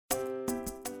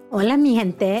Hola, mi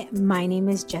gente. My name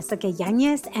is Jessica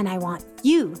Jimenez, and I want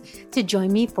you to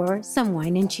join me for some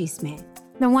Wine and Chisme.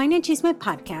 The Wine and Chisme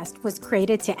podcast was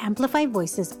created to amplify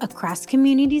voices across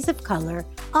communities of color,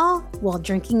 all while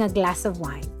drinking a glass of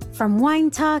wine. From wine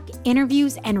talk,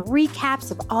 interviews, and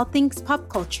recaps of all things pop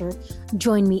culture,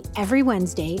 join me every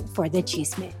Wednesday for the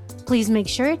Chisme. Please make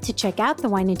sure to check out the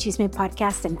Wine and Chisme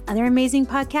podcast and other amazing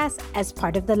podcasts as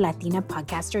part of the Latina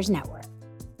Podcasters Network.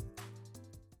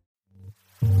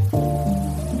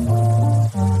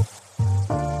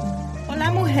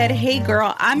 Hey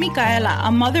girl, I'm Micaela,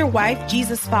 a mother, wife,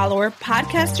 Jesus follower,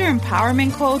 podcaster,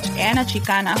 empowerment coach, and a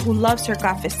Chicana who loves her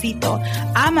cafecito.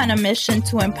 I'm on a mission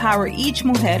to empower each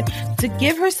mujer to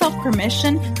give herself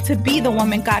permission to be the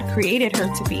woman God created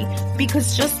her to be.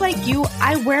 Because just like you,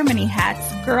 I wear many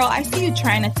hats. Girl, I see you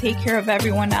trying to take care of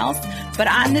everyone else, but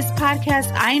on this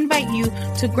podcast, I invite you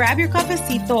to grab your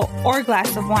cafecito or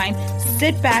glass of wine,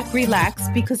 sit back, relax,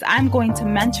 because I'm going to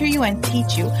mentor you and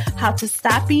teach you how to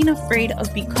stop being afraid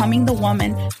of becoming the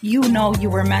woman you know you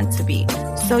were meant to be.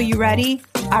 So you ready?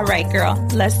 All right, girl,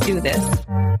 let's do this.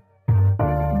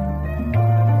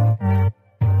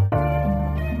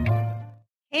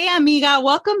 Hey, amiga,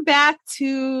 welcome back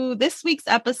to this week's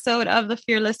episode of The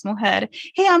Fearless Mujer.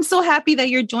 Hey, I'm so happy that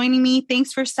you're joining me.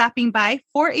 Thanks for stopping by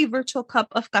for a virtual cup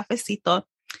of cafecito.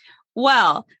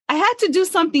 Well, I had to do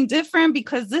something different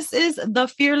because this is The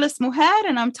Fearless Mujer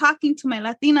and I'm talking to my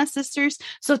Latina sisters.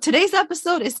 So today's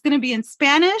episode is going to be in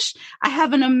Spanish. I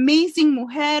have an amazing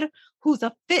mujer who's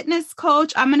a fitness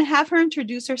coach. I'm going to have her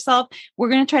introduce herself. We're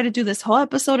going to try to do this whole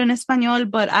episode in Espanol,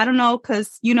 but I don't know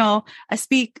because, you know, I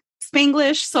speak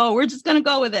Spanglish, so we're just going to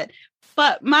go with it.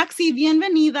 But Maxy,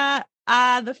 bienvenida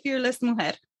a The Fearless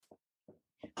Mujer.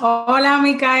 Hola,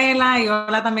 Micaela, y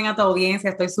hola también a tu audiencia.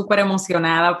 Estoy súper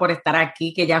emocionada por estar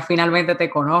aquí, que ya finalmente te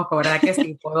conozco, ¿verdad? Que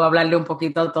sí, puedo hablarle un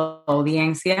poquito a tu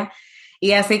audiencia.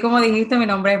 Y así como dijiste, mi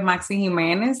nombre es Maxy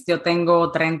Jimenez, yo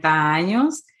tengo 30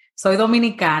 años, soy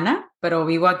dominicana, pero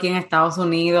vivo aquí en Estados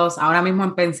Unidos, ahora mismo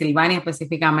en Pensilvania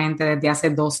específicamente desde hace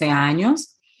 12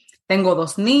 años. Tengo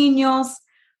 2 niños,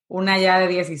 una ya de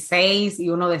 16 y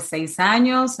uno de 6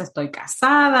 años. Estoy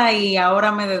casada y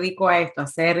ahora me dedico a esto, a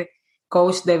ser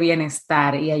coach de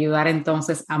bienestar y ayudar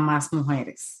entonces a más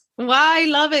mujeres. Wow, I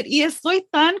love it. Y estoy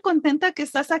tan contenta que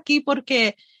estás aquí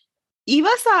porque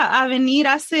ibas a venir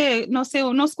hace, no sé,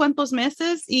 unos cuantos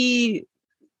meses y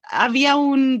había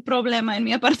un problema en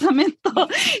mi apartamento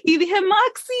y dije,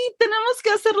 Maxy, tenemos que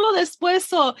hacerlo después.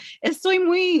 So, estoy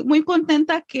muy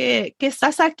contenta que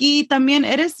estás aquí. También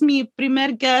eres mi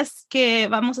primer guest que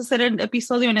vamos a hacer el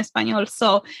episodio en español.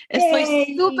 So,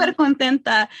 estoy súper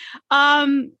contenta.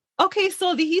 Okay,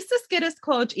 so dijiste que eres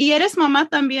coach y eres mamá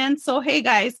también. So, hey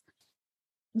guys,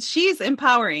 she's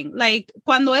empowering. Like,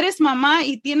 cuando eres mamá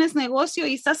y tienes negocio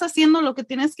y estás haciendo lo que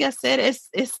tienes que hacer, es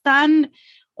tan,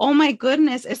 oh my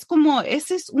goodness, es como,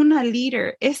 esa es una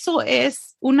líder. Eso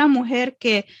es una mujer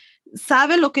que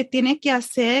sabe lo que tiene que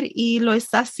hacer y lo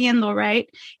está haciendo, right?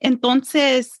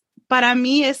 Entonces, para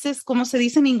mí, ese es, como se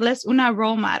dice en inglés, una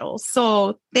role model.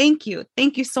 So, thank you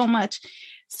so much.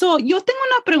 So, yo tengo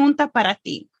una pregunta para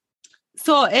ti.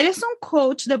 So, eres un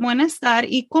coach de bienestar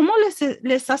y ¿cómo les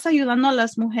estás ayudando a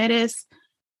las mujeres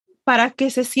para que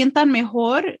se sientan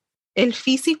mejor el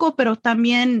físico, pero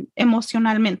también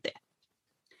emocionalmente?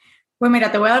 Pues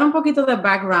mira, te voy a dar un poquito de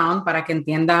background para que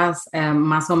entiendas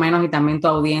más o menos y también tu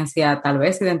audiencia tal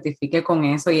vez se identifique con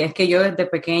eso. Y es que yo desde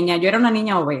pequeña, yo era una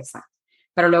niña obesa,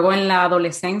 pero luego en la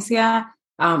adolescencia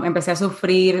empecé a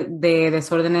sufrir de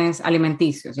desórdenes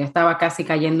alimenticios. Ya estaba casi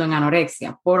cayendo en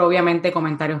anorexia por obviamente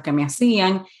comentarios que me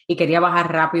hacían y quería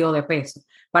bajar rápido de peso.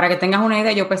 Para que tengas una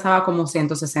idea, yo pesaba como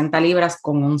 160 libras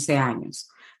con 11 años.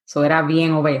 Eso era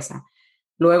bien obesa.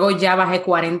 Luego ya bajé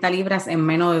 40 libras en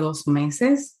menos de 2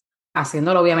 meses,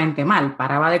 haciéndolo obviamente mal.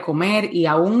 Paraba de comer y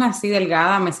aún así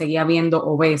delgada me seguía viendo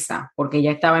obesa porque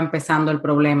ya estaba empezando el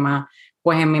problema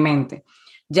pues en mi mente.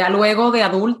 Ya luego de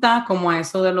adulta, como a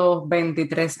eso de los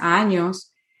 23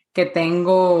 años, que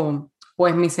tengo,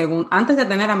 pues antes de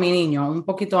tener a mi niño, un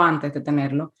poquito antes de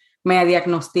tenerlo, me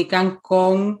diagnostican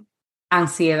con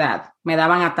ansiedad. Me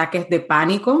daban ataques de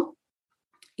pánico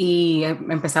y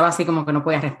empezaba así como que no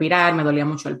podía respirar, me dolía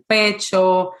mucho el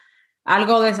pecho,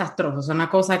 algo desastroso, es una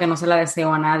cosa que no se la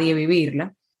deseo a nadie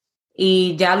vivirla.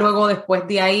 Y ya luego, después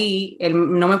de ahí,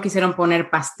 no me quisieron poner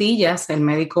pastillas. El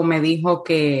médico me dijo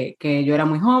que yo era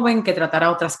muy joven, que tratara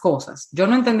otras cosas. Yo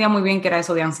no entendía muy bien qué era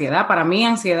eso de ansiedad. Para mí,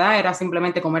 ansiedad era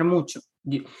simplemente comer mucho.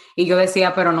 Y yo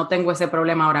decía, pero no tengo ese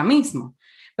problema ahora mismo.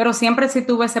 Pero siempre sí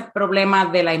tuve ese problema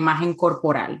de la imagen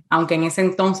corporal, aunque en ese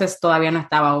entonces todavía no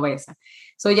estaba obesa.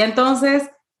 Ya entonces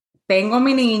tengo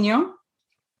mi niño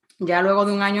ya luego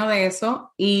de un año de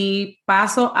eso, y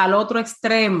paso al otro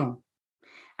extremo.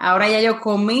 Ahora ya yo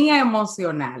comía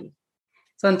emocional.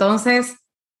 Entonces,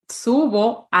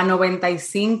 subo a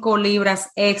 95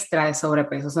 libras extra de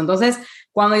sobrepeso. Entonces,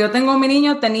 cuando yo tengo a mi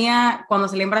niño, cuando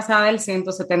salí embarazada de él,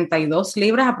 172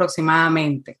 libras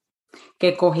aproximadamente,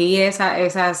 que cogí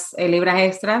esas libras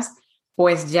extras,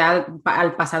 pues ya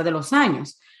al pasar de los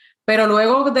años. Pero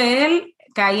luego de él,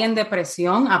 caí en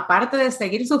depresión, aparte de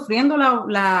seguir sufriendo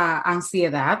la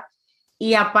ansiedad,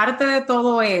 y aparte de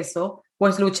todo eso,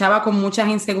 pues luchaba con muchas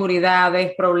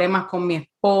inseguridades, problemas con mi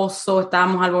esposo,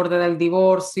 estábamos al borde del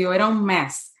divorcio, era un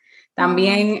mess.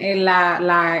 También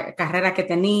la carrera que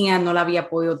tenía no la había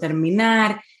podido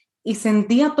terminar y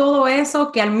sentía todo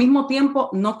eso que al mismo tiempo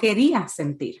no quería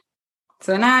sentir.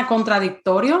 Suena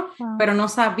contradictorio, pero no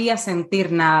sabía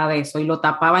sentir nada de eso y lo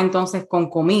tapaba entonces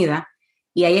con comida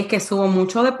y ahí es que subo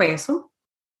mucho de peso.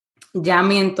 Ya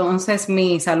entonces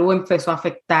mi salud empezó a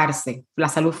afectarse, la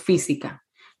salud física,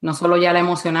 no solo ya la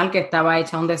emocional que estaba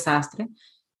hecha un desastre,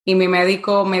 y mi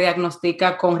médico me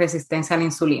diagnostica con resistencia a la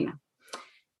insulina.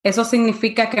 Eso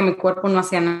significa que mi cuerpo no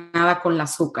hacía nada con el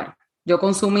azúcar. Yo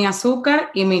consumía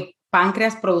azúcar y mi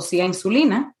páncreas producía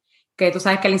insulina, que tú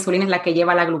sabes que la insulina es la que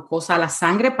lleva la glucosa a la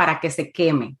sangre para que se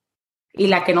queme. Y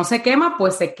la que no se quema,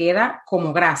 pues se queda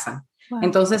como grasa. Wow.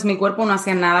 Entonces mi cuerpo no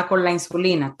hacía nada con la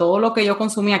insulina. Todo lo que yo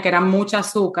consumía, que era mucho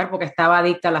azúcar, porque estaba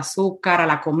adicta al azúcar, a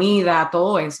la comida, a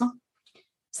todo eso,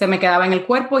 se me quedaba en el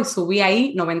cuerpo y subí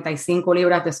ahí 95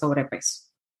 libras de sobrepeso.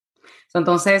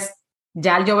 Entonces,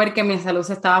 ya al yo ver que mi salud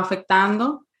se estaba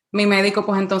afectando, mi médico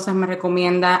pues entonces me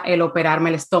recomienda el operarme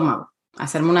el estómago,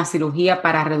 hacerme una cirugía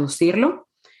para reducirlo.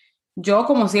 Yo,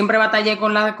 como siempre, batallé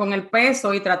con el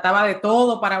peso y trataba de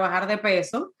todo para bajar de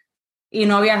peso y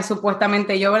no había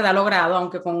supuestamente yo, ¿verdad?, logrado,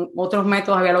 aunque con otros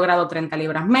métodos había logrado 30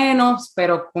 libras menos,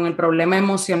 pero con el problema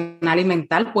emocional y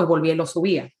mental, pues volví y lo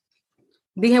subía.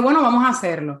 Dije, bueno, vamos a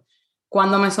hacerlo.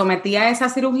 Cuando me sometí a esa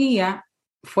cirugía,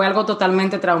 fue algo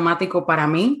totalmente traumático para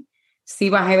mí. Sí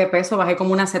bajé de peso, bajé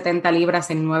como unas 70 libras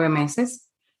en 9 meses,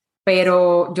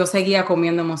 pero yo seguía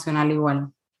comiendo emocional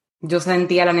igual. Yo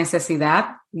sentía la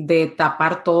necesidad de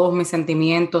tapar todos mis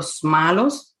sentimientos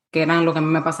malos, que eran lo que a mí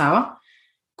me pasaba,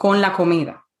 con la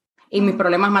comida. Y mis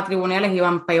problemas matrimoniales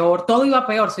iban peor, todo iba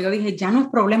peor. So yo dije, ya no es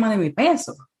problema de mi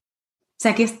peso. O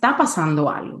sea, aquí está pasando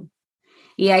algo.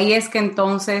 Y ahí es que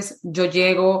entonces yo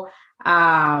llego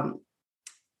a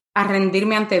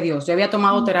rendirme ante Dios. Yo había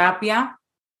tomado terapia,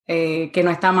 que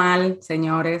no está mal,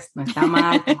 señores, no está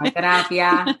mal tomar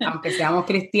terapia, aunque seamos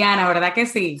cristianas, ¿verdad que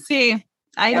sí? Sí.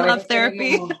 I love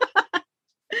therapy.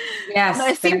 Yes, no,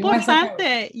 es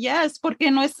importante, yes,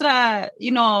 porque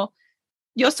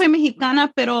yo soy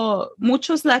mexicana, pero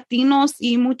muchos latinos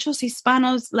y muchos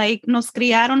hispanos, nos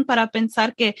criaron para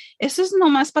pensar que eso es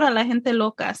nomás para la gente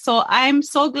loca. So I'm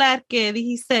so glad que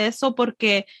dijiste eso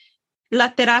porque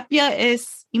la terapia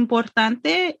es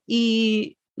importante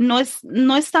y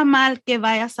no está mal que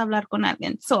vayas a hablar con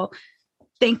alguien. So,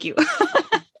 thank you.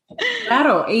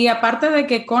 Claro, y aparte de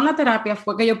que con la terapia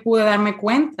fue que yo pude darme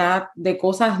cuenta de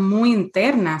cosas muy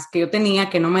internas que yo tenía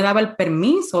que no me daba el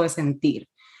permiso de sentir.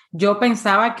 Yo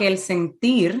pensaba que el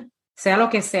sentir, sea lo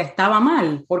que sea, estaba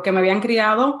mal, porque me habían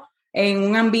criado en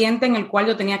un ambiente en el cual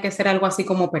yo tenía que ser algo así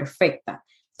como perfecta.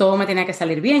 Todo me tenía que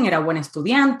salir bien, era buena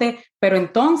estudiante, pero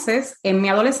entonces en mi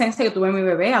adolescencia yo tuve mi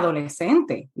bebé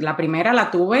adolescente. La primera la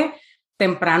tuve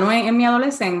temprano en mi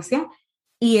adolescencia.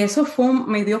 Y eso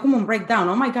me dio como un breakdown.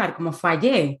 Oh my God, como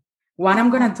fallé. What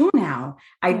I'm going to do now?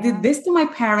 I did this to my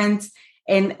parents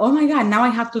and oh my God, now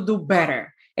I have to do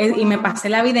better. Y me pasé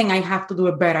la vida en I have to do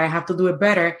it better, I have to do it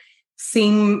better,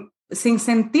 sin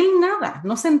sentir nada.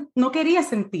 No quería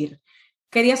sentir.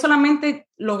 Quería solamente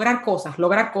lograr cosas.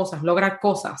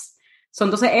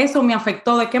 Entonces eso me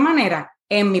afectó. ¿De qué manera?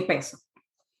 En mi peso.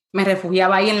 Me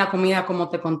refugiaba ahí en la comida, como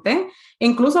te conté.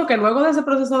 Incluso que luego de ese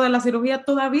proceso de la cirugía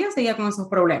todavía seguía con esos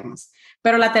problemas.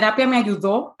 Pero la terapia me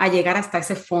ayudó a llegar hasta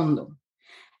ese fondo.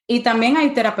 Y también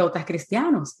hay terapeutas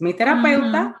cristianos. Mi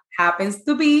terapeuta happens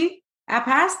to be a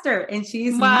pastor and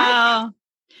she's wow.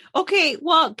 Okay,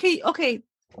 well, okay.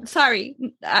 Sorry,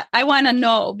 I want to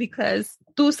know because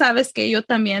tú sabes que yo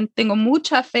también tengo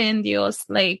mucha fe en Dios.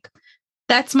 Like,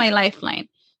 that's my lifeline.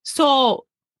 So,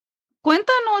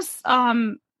 cuéntanos,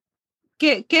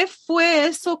 ¿qué fue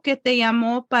eso que te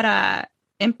llamó para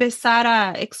empezar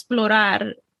a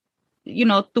explorar,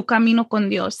 tu camino con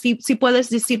Dios? Si puedes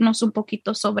decirnos un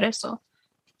poquito sobre eso.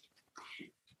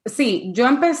 Sí, yo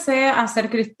empecé a ser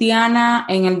cristiana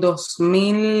en el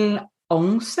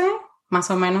 2011,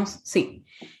 más o menos, sí.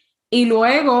 Y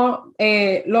luego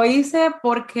lo hice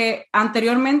porque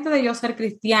anteriormente de yo ser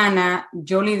cristiana,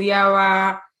 yo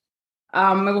lidiaba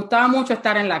Me gustaba mucho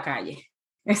estar en la calle.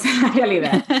 Esa es la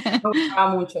realidad. Me gustaba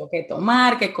mucho que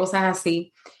tomar, que cosas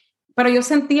así. Pero yo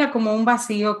sentía como un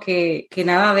vacío que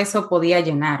nada de eso podía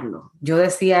llenarlo. Yo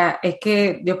decía, es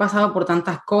que yo he pasado por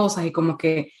tantas cosas y como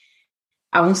que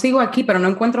aún sigo aquí, pero no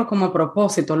encuentro como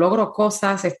propósito. Logro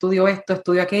cosas, estudio esto,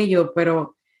 estudio aquello,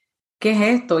 pero ¿qué es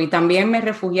esto? Y también me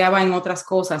refugiaba en otras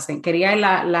cosas. Quería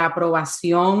la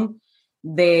aprobación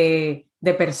de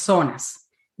personas.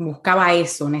 Buscaba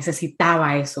eso,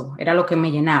 necesitaba eso. Era lo que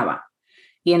me llenaba.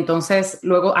 Y entonces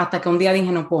luego hasta que un día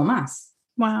dije, no puedo más.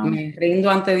 Wow. Me rindo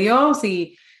ante Dios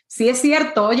y si es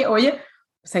cierto, oye,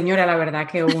 señora, la verdad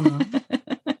que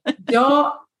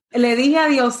yo le dije a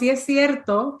Dios, si es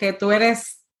cierto que tú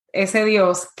eres ese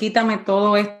Dios, quítame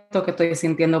todo esto que estoy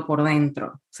sintiendo por dentro.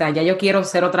 O sea, ya yo quiero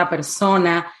ser otra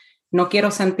persona, no quiero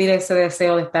sentir ese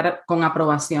deseo de estar con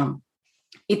aprobación.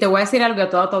 Y te voy a decir algo a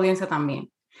toda tu audiencia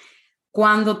también.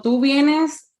 Cuando tú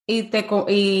vienes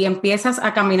y empiezas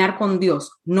a caminar con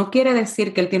Dios, no quiere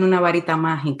decir que Él tiene una varita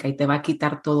mágica y te va a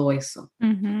quitar todo eso.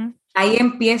 Uh-huh. Ahí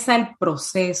empieza el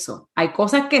proceso. Hay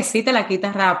cosas que sí te la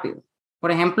quitas rápido.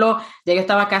 Por ejemplo, ya yo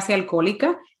estaba casi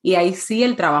alcohólica y ahí sí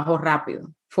el trabajo rápido.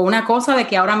 Fue una cosa de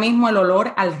que ahora mismo el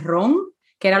olor al ron,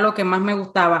 que era lo que más me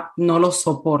gustaba, no lo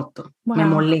soporto. Wow. Me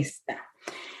molesta.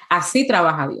 Así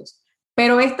trabaja Dios.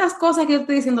 Pero estas cosas que yo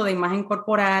estoy diciendo de imagen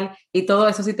corporal y todo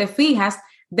eso, si te fijas,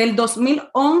 del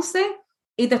 2011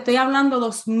 y te estoy hablando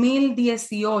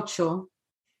 2018,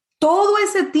 todo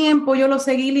ese tiempo yo lo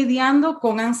seguí lidiando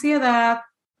con ansiedad,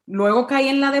 luego caí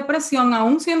en la depresión,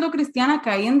 aún siendo cristiana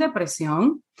caí en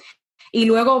depresión y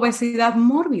luego obesidad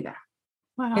mórbida.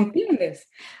 Wow. ¿Entiendes?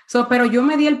 Pero yo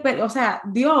me di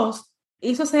Dios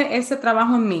hizo ese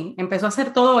trabajo en mí, empezó a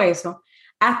hacer todo eso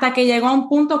hasta que llegó a un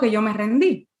punto que yo me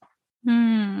rendí.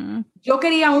 Yo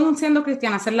quería, aún siendo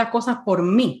cristiana, hacer las cosas por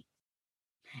mí.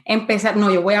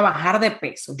 Yo voy a bajar de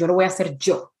peso, yo lo voy a hacer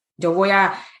yo.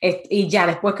 Y ya,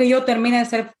 después que yo termine de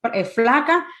ser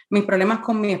flaca, mis problemas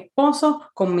con mi esposo,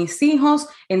 con mis hijos,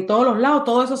 en todos los lados,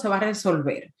 todo eso se va a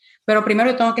resolver. Pero primero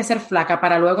yo tengo que ser flaca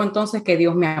para luego entonces que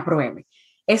Dios me apruebe.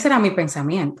 Ese era mi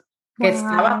pensamiento, que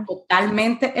estaba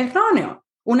totalmente erróneo.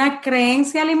 Una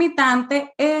creencia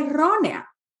limitante errónea.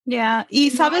 Ya,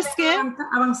 y ¿sabes qué?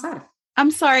 Avanzar. I'm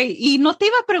sorry, y no te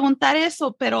iba a preguntar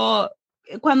eso, pero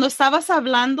cuando estabas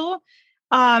hablando,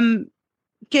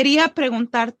 quería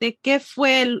preguntarte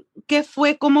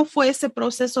cómo fue ese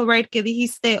proceso, right? Que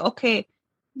dijiste, okay,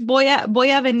 voy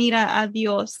a venir a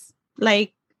Dios,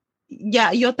 like,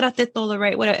 ya, yo traté todo,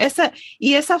 right? Bueno,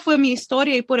 esa fue mi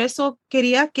historia y por eso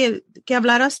quería que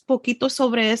hablaras poquito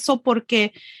sobre eso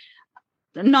porque,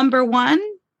 number one,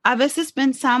 a veces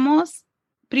pensamos,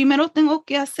 primero tengo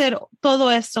que hacer todo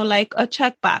eso, like a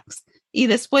checkbox, y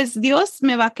después Dios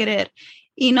me va a querer.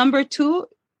 Y number two,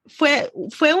 fue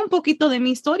un poquito de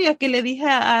mi historia que le dije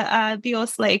a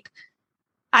Dios, like,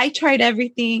 I tried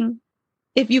everything.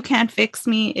 If you can't fix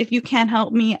me, if you can't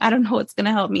help me, I don't know what's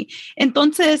going to help me.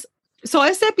 Entonces,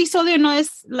 este episodio no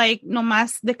es, like,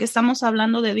 nomás de que estamos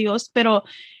hablando de Dios, pero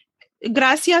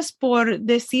gracias por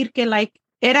decir que, like,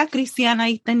 era cristiana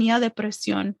y tenía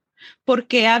depresión.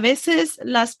 Porque a veces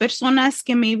las personas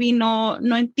que maybe no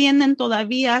entienden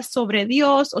todavía sobre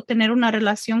Dios o tener una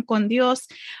relación con Dios,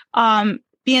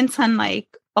 piensan like,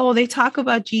 oh, they talk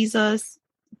about Jesus,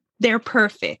 they're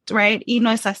perfect, right? Y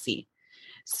no es así.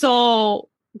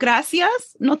 So,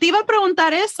 gracias. No te iba a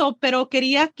preguntar eso, pero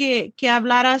quería que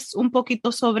hablaras un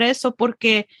poquito sobre eso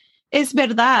porque es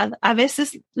verdad. A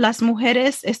veces las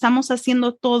mujeres estamos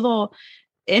haciendo todo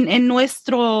en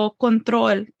nuestro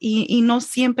control y no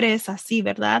siempre es así,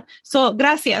 ¿verdad? So,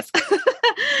 gracias.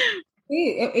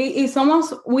 Sí, y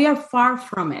we are far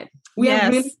from it. We are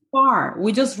really far.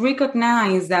 We just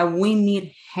recognize that we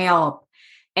need help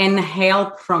and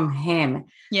help from Him.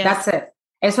 Yes. That's it.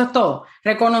 Eso es todo.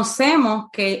 Reconocemos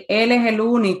que Él es el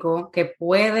único que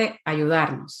puede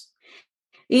ayudarnos.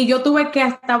 Y yo tuve que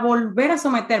hasta volver a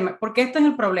someterme, porque este es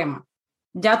el problema.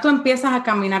 Ya tú empiezas a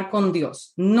caminar con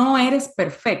Dios. No eres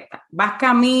perfecta. Vas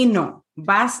camino.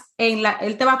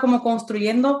 Él te va como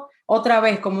construyendo otra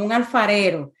vez, como un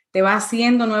alfarero. Te va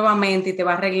haciendo nuevamente y te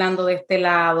va arreglando de este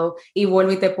lado y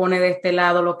vuelve y te pone de este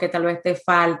lado lo que tal vez te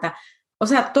falta. O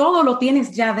sea, todo lo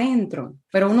tienes ya dentro,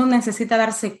 pero uno necesita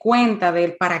darse cuenta de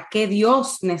para qué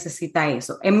Dios necesita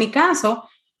eso. En mi caso,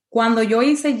 cuando yo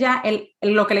hice ya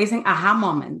lo que le dicen aha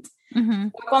moment,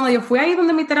 cuando yo fui ahí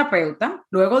donde mi terapeuta,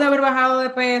 luego de haber bajado de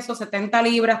peso, 70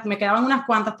 libras, me quedaban unas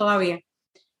cuantas todavía,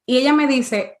 y ella me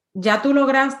dice, ya tú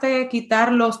lograste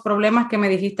quitar los problemas que me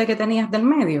dijiste que tenías del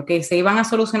medio, que se iban a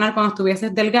solucionar cuando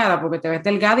estuvieses delgada, porque te ves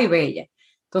delgada y bella.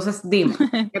 Entonces, dime,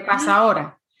 ¿qué pasa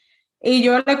ahora? Y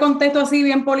yo le contesto así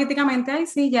bien políticamente, ay,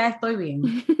 sí, ya estoy bien.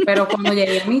 Pero cuando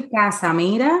llegué a mi casa,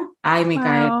 mira, ay,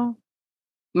 Micaela, Wow.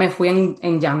 me fui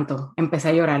en llanto, empecé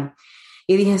a llorar.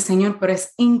 Y dije, Señor, pero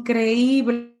es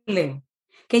increíble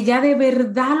que ya de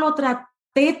verdad lo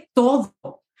traté todo.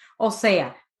 O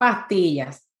sea,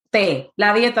 pastillas, té,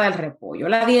 la dieta del repollo,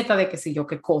 la dieta de qué sé yo,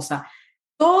 qué cosa.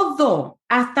 Todo,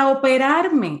 hasta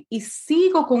operarme. Y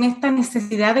sigo con esta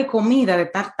necesidad de comida, de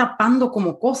estar tapando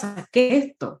como cosas. ¿Qué es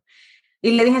esto?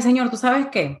 Y le dije, Señor, ¿tú sabes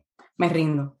qué? Me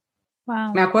rindo.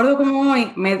 Wow. Me acuerdo como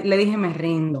hoy, le dije, me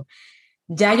rindo.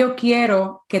 Ya yo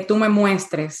quiero que tú me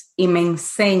muestres y me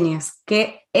enseñes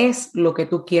qué es lo que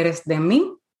tú quieres de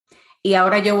mí. Y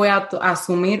ahora yo voy a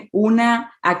asumir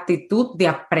una actitud de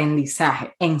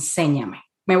aprendizaje. Enséñame.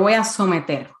 Me voy a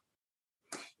someter.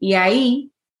 Y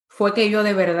ahí fue que yo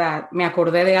de verdad me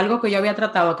acordé de algo que yo había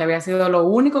tratado, que había sido lo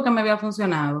único que me había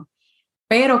funcionado,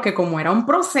 pero que como era un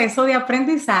proceso de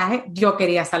aprendizaje, yo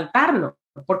quería saltarlo,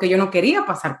 porque yo no quería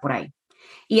pasar por ahí.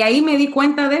 Y ahí me di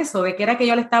cuenta de eso, de que era que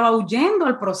yo le estaba huyendo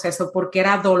al proceso porque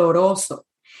era doloroso.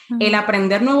 El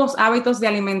aprender nuevos hábitos de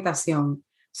alimentación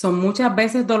son muchas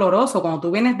veces dolorosos cuando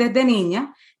tú vienes desde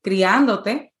niña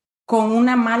criándote con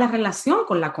una mala relación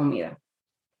con la comida.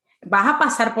 Vas a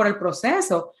pasar por el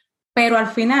proceso, pero al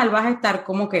final vas a estar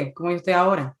como yo estoy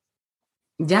ahora,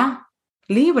 ya,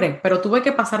 libre, pero tuve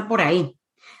que pasar por ahí,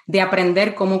 de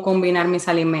aprender cómo combinar mis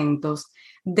alimentos,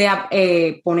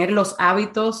 de poner los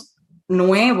hábitos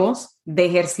nuevos, de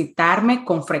ejercitarme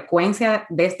con frecuencia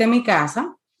desde mi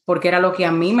casa, porque era lo que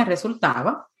a mí me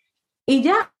resultaba, y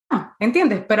ya,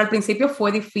 ¿entiendes? Pero al principio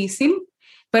fue difícil,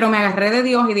 pero me agarré de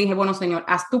Dios y dije, bueno, Señor,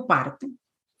 haz tu parte.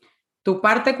 ¿Tu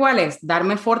parte cuál es?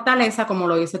 Darme fortaleza, como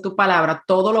lo dice tu palabra,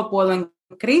 todo lo puedo en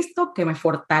Cristo que me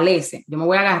fortalece. Yo me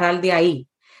voy a agarrar de ahí.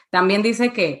 También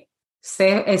dice que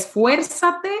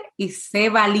esfuérzate y sé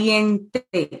valiente,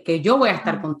 que yo voy a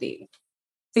estar contigo.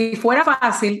 Si fuera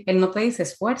fácil, Él no te dice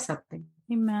esfuérzate.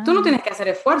 Amen. Tú no tienes que hacer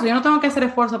esfuerzo. Yo no tengo que hacer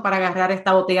esfuerzo para agarrar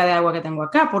esta botella de agua que tengo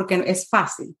acá, porque es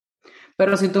fácil.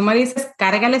 Pero si tú me dices,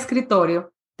 carga el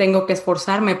escritorio, tengo que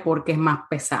esforzarme porque es más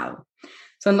pesado.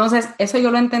 Entonces, eso yo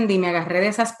lo entendí, me agarré de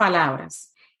esas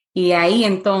palabras y ahí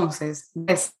entonces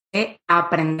empecé a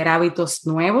aprender hábitos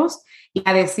nuevos y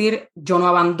a decir, yo no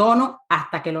abandono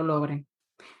hasta que lo logre.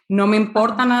 No me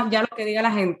importa nada ya lo que diga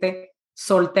la gente,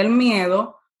 solté el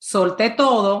miedo, solté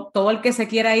todo el que se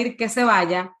quiera ir, que se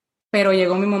vaya, pero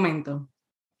llegó mi momento.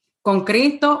 Con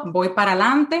Cristo voy para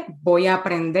adelante, voy a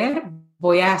aprender,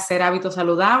 voy a hacer hábitos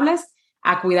saludables,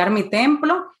 a cuidar mi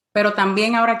templo, pero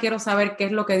también ahora quiero saber qué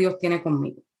es lo que Dios tiene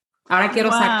conmigo. Ahora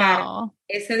quiero sacar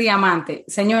ese diamante.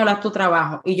 Señor, haz tu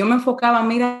trabajo. Y yo me enfocaba,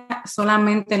 mira,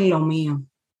 solamente en lo mío,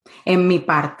 en mi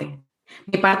parte.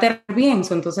 Mi parte era el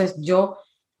pienso, entonces yo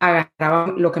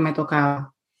agarraba lo que me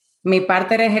tocaba. Mi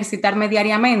parte era ejercitarme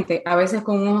diariamente, a veces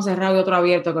con un ojo cerrado y otro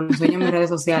abierto, con los sueños en mis redes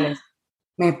sociales.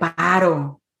 Me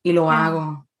paro y lo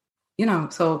hago. You know,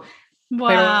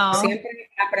 pero siempre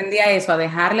aprendí a eso, a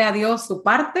dejarle a Dios su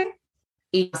parte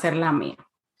y hacer la mía.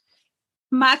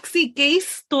 Maxy, qué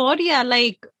historia,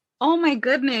 like, oh my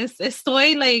goodness,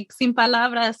 estoy like sin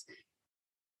palabras.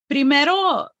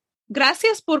 Primero,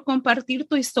 gracias por compartir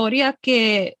tu historia,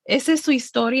 que esa es su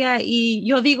historia. Y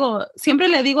yo digo, siempre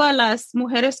le digo a las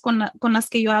mujeres con las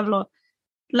que yo hablo,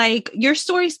 like, your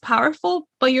story is powerful,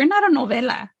 but you're not a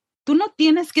novela. Tú no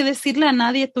tienes que decirle a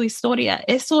nadie tu historia.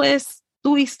 Eso es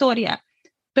tu historia.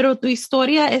 Pero tu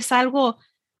historia es algo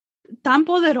tan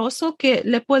poderoso que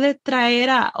le puede traer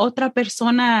a otra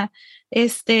persona,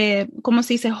 como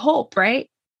se dice, hope,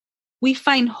 right? We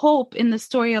find hope in the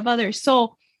story of others.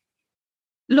 So,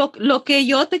 lo que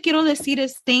yo te quiero decir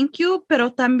es thank you,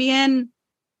 pero también,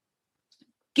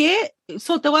 te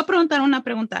voy a preguntar una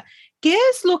pregunta. ¿Qué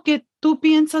es lo que tú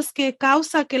piensas que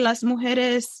causa que las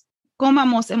mujeres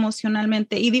comamos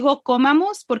emocionalmente? Y digo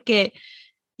comamos porque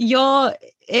yo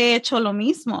he hecho lo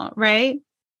mismo, right?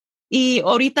 Y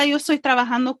ahorita yo estoy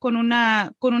trabajando con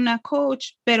una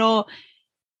coach, pero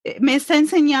me está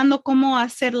enseñando cómo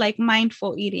hacer like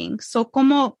mindful eating. So,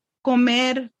 cómo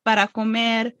comer para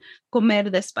comer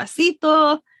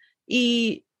despacito.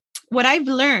 Y what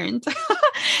I've learned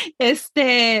es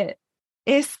que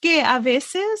a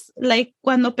veces, like,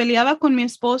 cuando peleaba con mi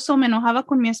esposo, me enojaba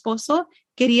con mi esposo,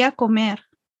 quería comer.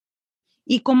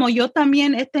 Y como yo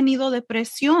también he tenido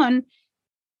depresión,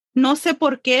 no sé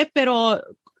por qué, pero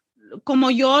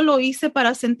como yo lo hice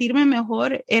para sentirme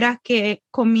mejor, era que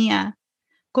comía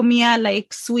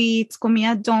like sweets,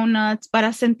 comía donuts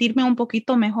para sentirme un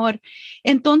poquito mejor.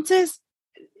 Entonces,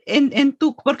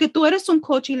 porque tú eres un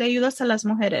coach y le ayudas a las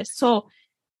mujeres. So,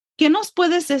 ¿qué nos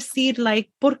puedes decir?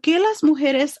 Like, ¿por qué las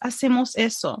mujeres hacemos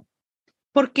eso?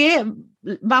 ¿por qué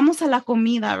vamos a la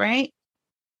comida, right?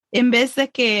 En vez de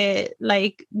que,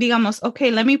 like, digamos, okay,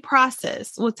 let me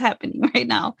process what's happening right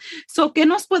now. So, ¿qué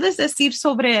nos puedes decir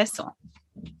sobre eso?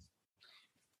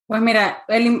 Pues mira,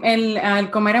 el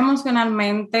comer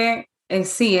emocionalmente,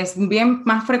 sí, es bien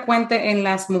más frecuente en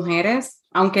las mujeres,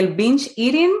 aunque el binge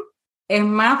eating es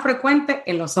más frecuente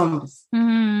en los hombres.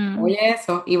 Oye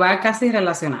eso, y va casi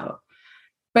relacionado.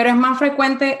 Pero es más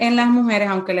frecuente en las mujeres,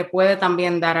 aunque le puede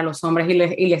también dar a los hombres y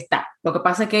le está. Lo que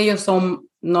pasa es que ellos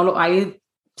ahí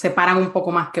separan un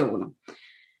poco más que uno.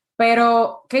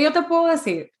 Pero, ¿qué yo te puedo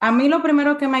decir? A mí lo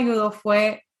primero que me ayudó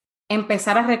fue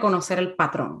empezar a reconocer el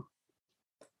patrón.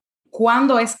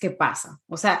 ¿Cuándo es que pasa?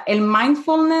 O sea, el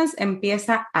mindfulness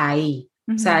empieza ahí.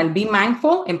 O sea, el be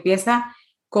mindful empieza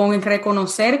con el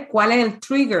reconocer cuál es el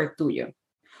trigger tuyo.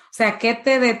 O sea, ¿qué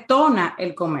te detona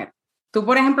el comer? Tú,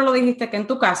 por ejemplo, lo dijiste que en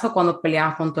tu caso, cuando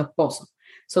peleabas con tu esposo.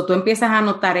 So, tú empiezas a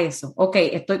notar eso. Ok,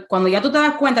 cuando ya tú te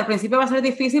das cuenta, al principio va a ser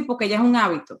difícil porque ya es un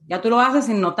hábito. Ya tú lo haces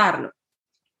sin notarlo.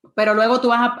 Pero luego tú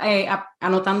vas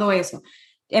anotando eso.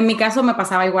 En mi caso me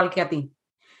pasaba igual que a ti.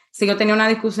 Si yo tenía una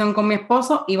discusión con mi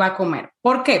esposo, iba a comer.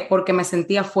 ¿Por qué? Porque me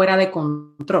sentía fuera de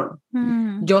control.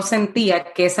 Yo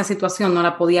sentía que esa situación no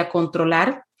la podía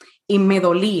controlar y me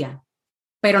dolía,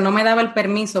 pero no me daba el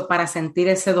permiso para sentir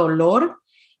ese dolor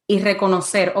y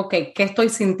reconocer, ok, ¿qué estoy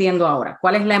sintiendo ahora?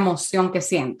 ¿Cuál es la emoción que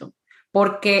siento?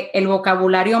 Porque el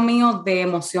vocabulario mío de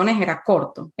emociones era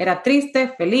corto. Era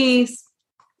triste, feliz,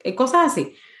 cosas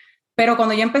así. Pero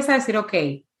cuando yo empecé a decir, ok,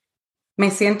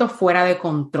 me siento fuera de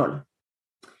control.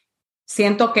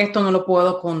 Siento que esto no lo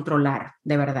puedo controlar,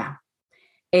 de verdad.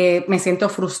 Me siento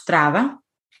frustrada,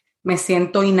 me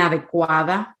siento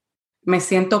inadecuada, me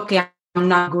siento que I'm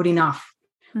not good enough.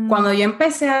 Cuando yo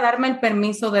empecé a darme el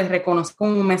permiso de reconocer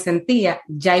cómo me sentía,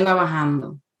 ya iba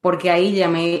bajando, porque ahí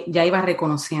ya iba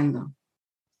reconociendo.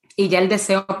 Y ya el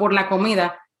deseo por la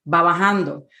comida va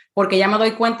bajando, porque ya me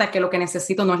doy cuenta que lo que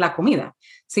necesito no es la comida,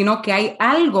 sino que hay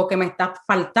algo que me está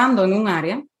faltando en un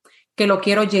área que lo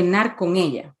quiero llenar con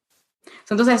ella.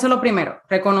 Entonces, eso es lo primero,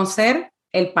 reconocer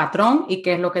el patrón y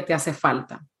qué es lo que te hace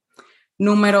falta.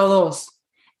 Número 2,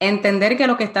 entender que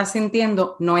lo que estás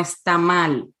sintiendo no está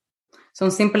mal.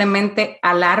 Son simplemente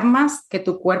alarmas que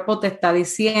tu cuerpo te está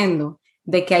diciendo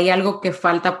de que hay algo que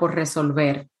falta por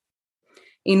resolver.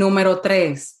 Y número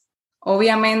 3,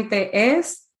 obviamente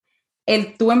es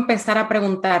el tú empezar a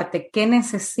preguntarte qué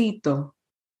necesito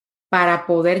para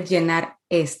poder llenar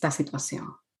esta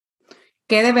situación.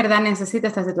 ¿Qué de verdad necesita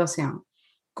esta situación?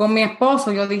 Con mi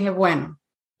esposo yo dije, bueno,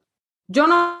 yo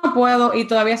no puedo, y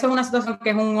todavía eso es una situación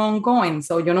que es un ongoing,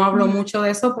 so yo no hablo mucho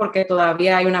de eso porque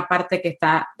todavía hay una parte que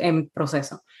está en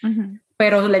proceso.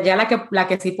 Pero ya la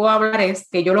que sí puedo hablar es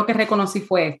que yo lo que reconocí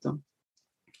fue esto.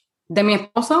 De mi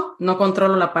esposo no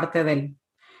controlo la parte de él.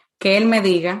 Que él me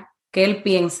diga, que él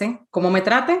piense, cómo me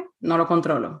trate, no lo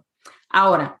controlo.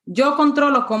 Ahora, yo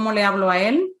controlo cómo le hablo a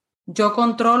él, yo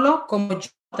controlo cómo yo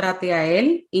trate a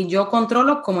él y yo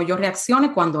controlo cómo yo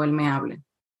reaccione cuando él me hable.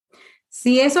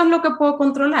 Si eso es lo que puedo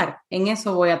controlar, en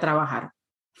eso voy a trabajar.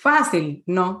 ¿Fácil?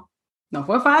 No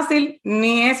fue fácil,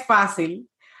 ni es fácil,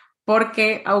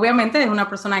 porque obviamente es una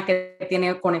persona que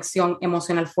tiene conexión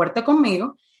emocional fuerte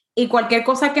conmigo y cualquier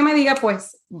cosa que me diga,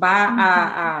 pues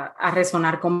va a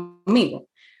resonar conmigo.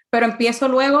 Pero empiezo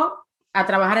luego a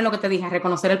trabajar en lo que te dije, a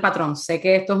reconocer el patrón. Sé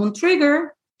que esto es un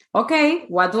trigger. Ok,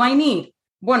 what do I need?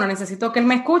 Bueno, necesito que él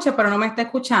me escuche, pero no me está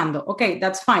escuchando. Ok,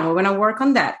 that's fine. We're going to work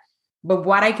on that. But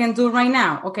what I can do right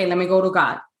now, okay, let me go to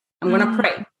God. I'm going to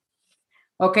pray.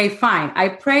 Okay, fine. I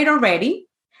prayed already,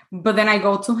 but then I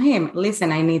go to him.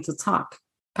 Listen, I need to talk.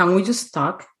 Can we just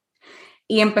talk?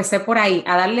 Y empecé por ahí,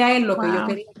 a darle a él lo que yo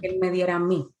quería que él me diera a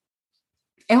mí.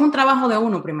 Es un trabajo de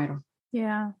uno primero.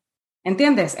 Yeah.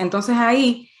 ¿Entiendes? Entonces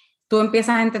ahí tú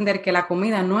empiezas a entender que la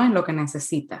comida no es lo que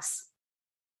necesitas.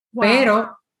 Wow.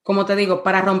 Pero, como te digo,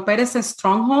 para romper ese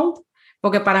stronghold,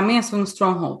 porque para mí es un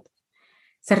stronghold,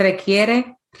 se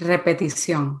requiere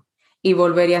repetición y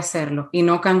volver a hacerlo y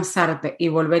no cansarte y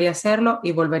volver a hacerlo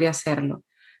y volver a hacerlo.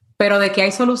 Pero de que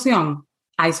hay solución,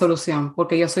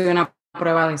 porque yo soy una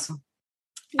prueba de eso.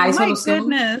 Hay solución.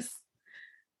 My goodness.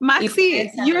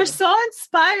 Maxy, you're so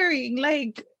inspiring.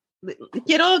 Like,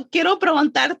 quiero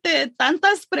preguntarte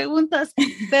tantas preguntas,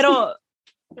 pero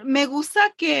me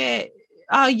gusta que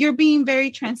you're being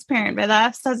very transparent, ¿verdad?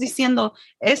 Estás diciendo,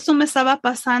 esto me estaba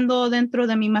pasando dentro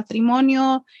de mi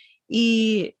matrimonio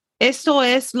y esto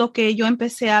es lo que yo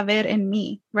empecé a ver en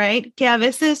mí, right? Que a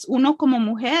veces uno como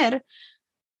mujer,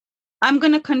 I'm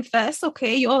going to confess,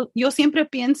 okay, yo siempre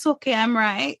pienso que I'm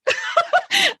right.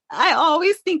 I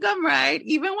always think I'm right,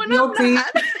 even when I'm not.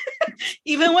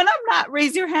 Even when I'm not,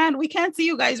 raise your hand. We can't see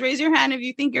you guys. Raise your hand if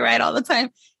you think you're right all the time.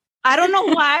 I don't know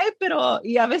why, pero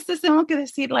y a veces tengo que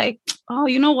decir like, oh,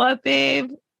 you know what,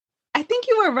 babe? I think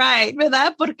you were right,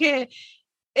 ¿verdad? Porque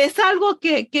es algo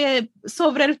que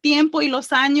sobre el tiempo y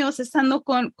los años estando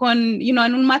con you know,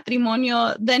 en un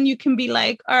matrimonio, then you can be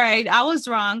like, all right, I was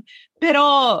wrong.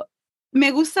 Pero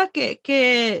me gusta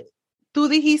que tú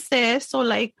dijiste eso,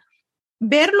 like,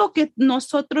 ver lo que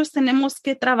nosotros tenemos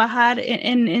que trabajar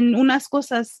en unas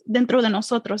cosas dentro de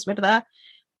nosotros, ¿verdad?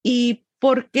 Y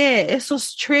por qué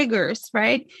esos triggers,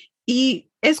 right? Y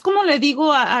es como le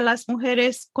digo a las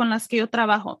mujeres con las que yo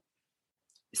trabajo.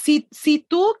 Si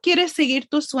tú quieres seguir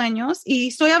tus sueños, y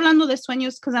estoy hablando de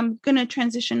sueños because I'm going to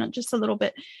transition just a little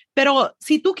bit, pero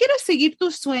si tú quieres seguir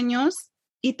tus sueños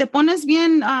y te pones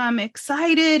bien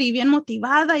excited y bien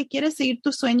motivada y quieres seguir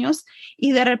tus sueños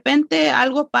y de repente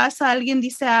algo pasa, alguien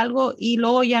dice algo y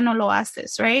luego ya no lo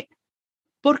haces, right?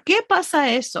 ¿Por qué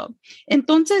pasa eso?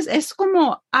 Entonces es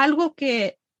como algo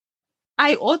que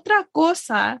hay otra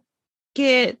cosa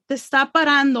que te está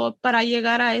parando para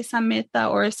llegar a esa meta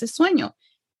o ese sueño.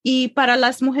 Y para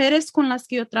las mujeres con las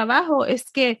que yo trabajo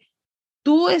es que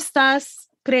tú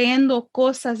estás creyendo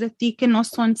cosas de ti que no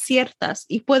son ciertas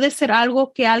y puede ser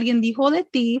algo que alguien dijo de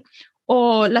ti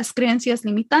o las creencias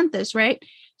limitantes, right?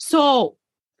 So,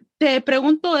 te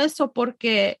pregunto eso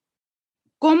porque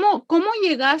 ¿cómo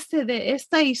llegaste de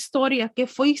esta historia que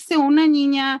fuiste una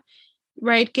niña,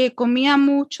 right, que comía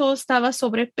mucho, estaba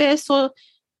sobrepeso,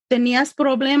 tenías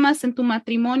problemas en tu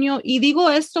matrimonio? Y digo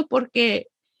esto porque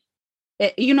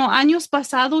you know, años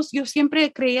pasados yo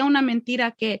siempre creía una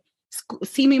mentira que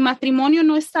si mi matrimonio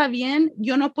no está bien,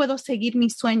 yo no puedo seguir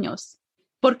mis sueños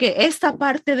porque esta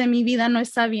parte de mi vida no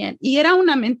está bien. Y era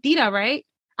una mentira, right?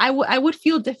 I would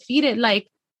feel defeated,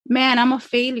 like, man, I'm a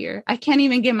failure. I can't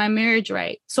even get my marriage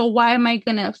right. So why am I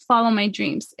going to follow my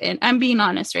dreams? And I'm being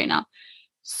honest right now.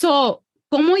 So,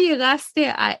 ¿cómo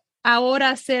llegaste ahora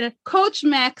a ser Coach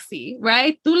Maxy,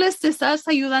 right? Tú les estás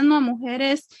ayudando a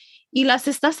mujeres y las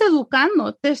estás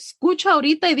educando. Te escucho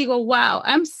ahorita y digo, wow,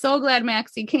 I'm so glad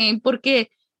Maxy came porque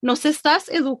nos estás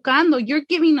educando. You're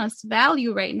giving us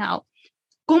value right now.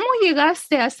 ¿Cómo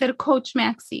llegaste a ser Coach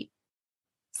Maxy?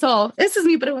 So, esa es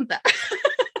mi pregunta.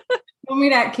 No,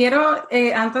 mira, quiero,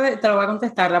 antes de, te lo voy a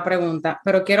contestar la pregunta,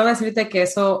 pero quiero decirte que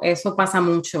eso pasa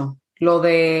mucho. Lo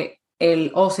de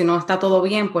si no está todo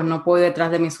bien, pues no puedo ir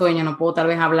detrás de mi sueño, no puedo tal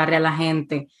vez hablarle a la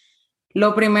gente.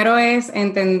 Lo primero es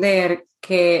entender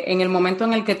que en el momento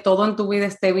en el que todo en tu vida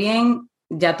esté bien,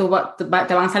 ya te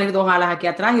van a salir dos alas aquí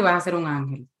atrás y vas a ser un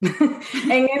ángel.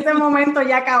 En ese momento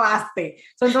ya acabaste.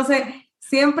 Entonces,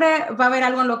 siempre va a haber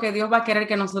algo en lo que Dios va a querer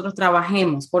que nosotros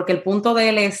trabajemos, porque el punto de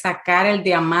Él es sacar el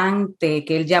diamante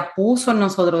que Él ya puso en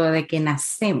nosotros desde que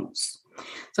nacemos.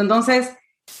 Entonces,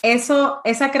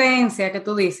 esa creencia que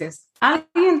tú dices,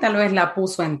 alguien tal vez la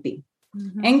puso en ti.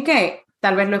 Uh-huh. ¿En qué?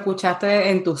 Tal vez lo escuchaste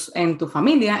en tu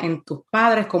familia, en tus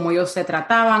padres, cómo ellos se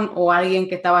trataban, o alguien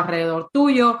que estaba alrededor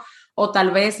tuyo, o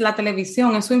tal vez la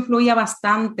televisión. Eso influía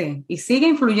bastante y sigue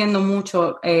influyendo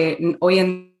mucho hoy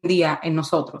en día en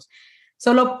nosotros.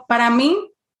 Solo para mí,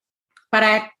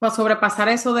 para sobrepasar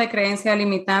eso de creencia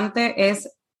limitante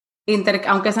es,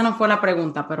 aunque esa no fue la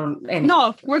pregunta, pero...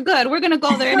 No, we're good. We're going to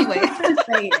go there anyway.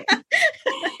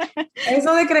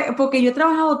 Eso porque yo he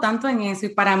trabajado tanto en eso y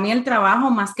para mí el trabajo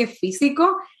más que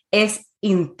físico es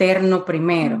interno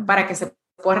primero, para que se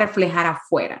pueda reflejar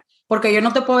afuera. Porque yo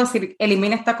no te puedo decir,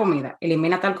 elimina esta comida,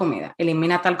 elimina tal comida,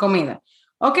 elimina tal comida.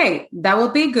 Ok, that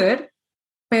would be good,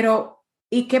 pero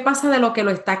 ¿y qué pasa de lo que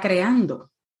lo está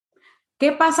creando?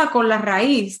 ¿Qué pasa con la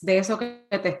raíz de eso que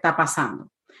te está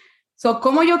pasando? So,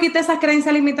 ¿cómo yo quité esas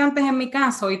creencias limitantes en mi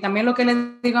caso? Y también lo que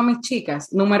les digo a mis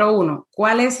chicas, número 1,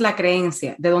 ¿cuál es la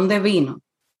creencia? ¿De dónde vino?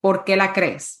 ¿Por qué la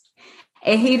crees?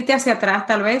 Es irte hacia atrás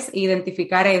tal vez,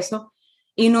 identificar eso.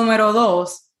 Y número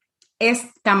 2, es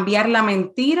cambiar la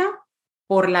mentira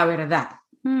por la verdad.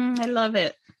 I love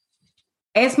it.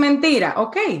 ¿Es mentira?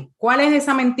 Ok, ¿cuál es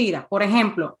esa mentira? Por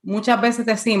ejemplo, muchas veces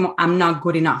decimos, I'm not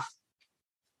good enough.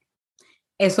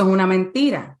 Eso es una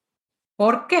mentira.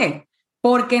 ¿Por qué?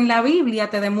 Porque en la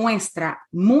Biblia te demuestra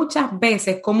muchas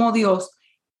veces cómo Dios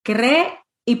cree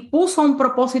y puso un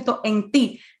propósito en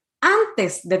ti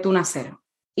antes de tu nacer.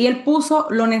 Y Él puso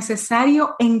lo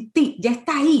necesario en ti. Ya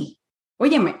está ahí.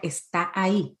 Óyeme, está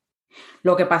ahí.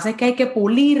 Lo que pasa es que hay que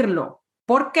pulirlo.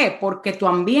 ¿Por qué? Porque tu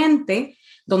ambiente,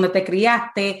 donde te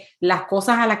criaste, las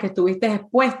cosas a las que estuviste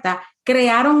expuesta,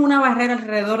 crearon una barrera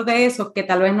alrededor de eso que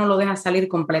tal vez no lo deja salir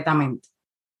completamente.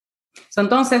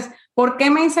 Entonces, ¿por qué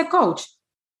me hice coach?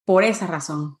 Por esa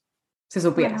razón, si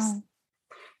supieras. Wow.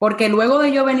 Porque luego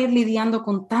de yo venir lidiando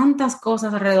con tantas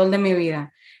cosas alrededor de mi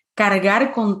vida,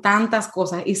 cargar con tantas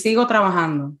cosas y sigo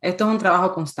trabajando. Esto es un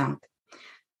trabajo constante.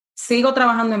 Sigo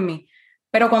trabajando en mí.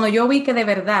 Pero cuando yo vi que de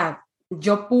verdad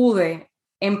yo pude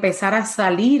empezar a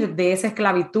salir de esa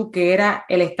esclavitud que era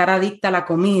el estar adicta a la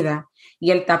comida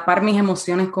y el tapar mis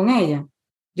emociones con ella,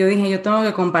 yo dije, yo tengo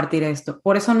que compartir esto.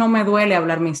 Por eso no me duele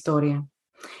hablar mi historia.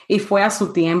 Y fue a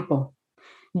su tiempo.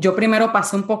 Yo primero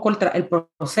pasé un poco el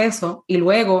proceso y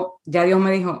luego ya Dios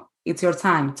me dijo, it's your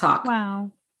time, talk.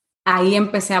 Wow. Ahí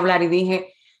empecé a hablar y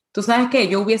dije, tú sabes qué,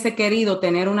 yo hubiese querido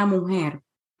tener una mujer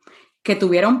que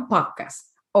tuviera un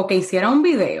podcast o que hiciera un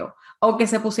video o que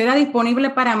se pusiera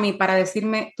disponible para mí para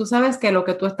decirme, tú sabes que lo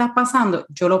que tú estás pasando,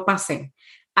 yo lo pasé.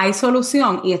 Hay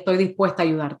solución y estoy dispuesta a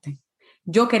ayudarte.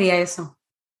 Yo quería eso.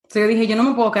 Entonces yo dije, yo no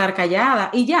me puedo quedar callada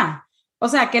y ya. O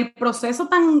sea, que el proceso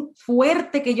tan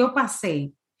fuerte que yo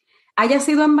pasé haya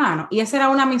sido en vano. Y esa era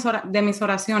una de mis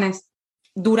oraciones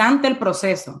durante el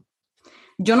proceso.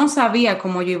 Yo no sabía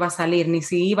cómo yo iba a salir, ni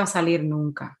si iba a salir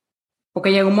nunca.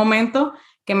 Porque llegó un momento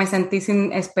que me sentí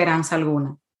sin esperanza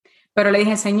alguna. Pero le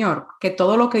dije, Señor, que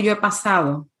todo lo que yo he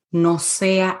pasado no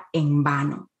sea en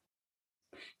vano.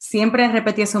 Siempre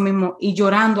repetí eso mismo y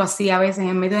llorando así a veces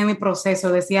en medio de mi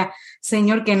proceso decía,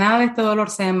 Señor, que nada de este dolor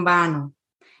sea en vano.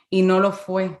 Y no lo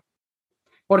fue.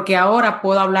 Porque ahora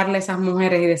puedo hablarle a esas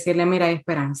mujeres y decirle, mira, hay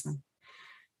esperanza.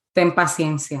 Ten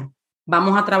paciencia.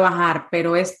 Vamos a trabajar,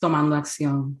 pero es tomando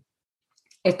acción.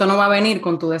 Esto no va a venir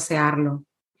con tu desearlo.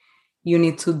 You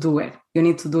need to do it. You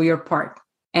need to do your part.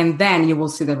 And then you will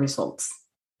see the results.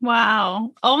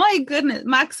 Wow. Oh my goodness.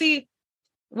 Maxy,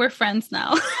 we're friends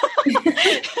now.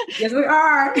 Yes, we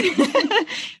are.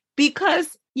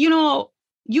 Because, you know,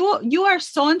 you are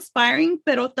so inspiring,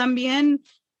 pero también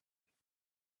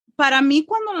para mí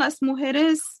cuando las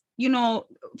mujeres, you know,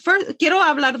 first, quiero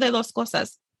hablar de dos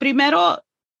cosas. Primero,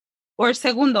 o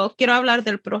segundo, quiero hablar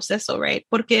del proceso, right?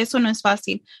 Porque eso no es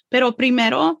fácil. Pero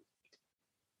primero,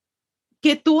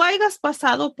 que tú hayas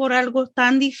pasado por algo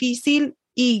tan difícil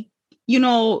y, you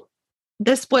know,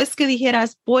 después que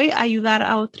dijeras, voy a ayudar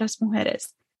a otras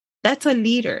mujeres. That's a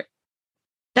leader.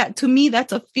 That, to me,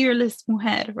 that's a fearless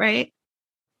mujer, right?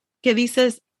 Que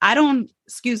dices, I don't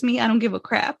give a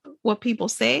crap what people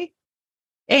say.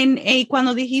 Y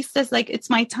cuando dijiste, like, it's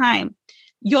my time.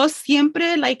 Yo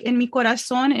siempre, like, en mi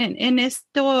corazón, en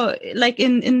esto, like,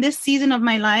 in this season of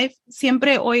my life,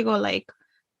 siempre oigo, like,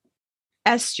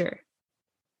 Esther.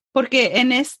 Porque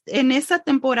en esa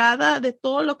temporada de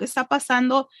todo lo que está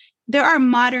pasando, there are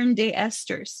modern day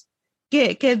Esthers.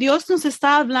 Que Dios nos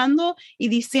está hablando y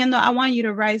diciendo, I want you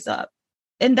to rise up.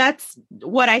 And that's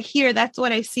what I hear, that's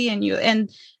what I see in you. And,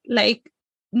 like,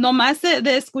 nomás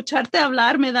de escucharte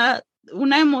hablar me da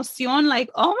una emoción, like,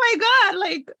 oh my God,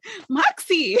 like,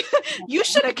 Maxy, you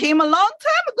should have came a long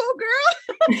time ago,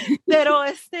 girl. Pero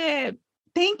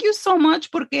thank you so much,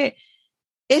 porque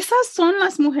esas son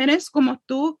las mujeres como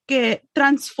tú que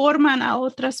transforman a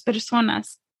otras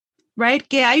personas, right?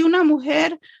 Que hay una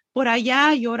mujer por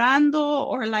allá llorando,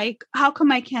 or like, how come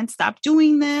I can't stop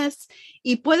doing this?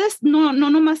 Y puedes no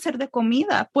nomás ser de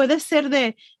comida, puede ser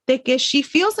de que she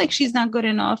feels like she's not good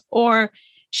enough, or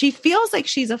she feels like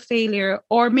she's a failure,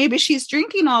 or maybe she's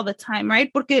drinking all the time, right?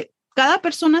 Porque cada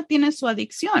persona tiene su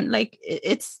adicción, like,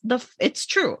 it's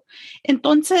true.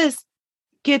 Entonces,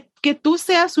 que tú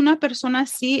seas una persona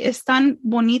así es tan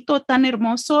bonito, tan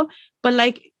hermoso, but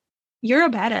like, you're a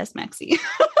badass, Maxy.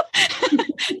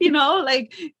 You know,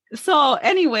 like, so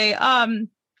anyway,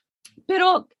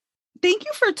 pero thank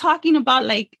you for talking about,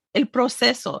 like, el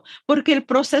proceso, porque el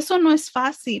proceso no es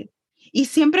fácil y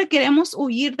siempre queremos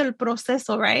huir del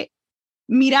proceso, right?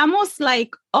 Miramos,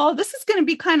 like, oh, this is going to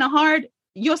be kind of hard.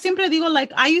 Yo siempre digo,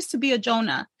 like, I used to be a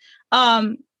Jonah.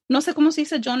 No sé cómo se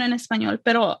dice Jonah en español,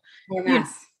 pero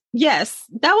yes,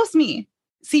 that was me.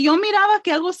 Si yo miraba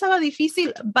que algo estaba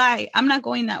difícil, bye, I'm not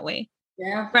going that way.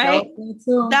 Yeah, right?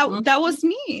 That was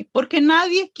me. Porque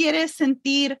nadie quiere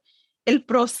sentir el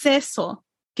proceso,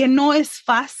 que no es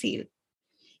fácil.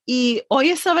 Y hoy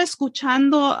estaba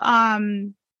escuchando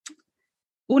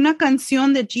una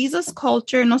canción de Jesus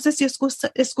Culture. No sé si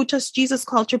escuchas Jesus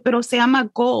Culture, pero se llama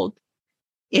Gold.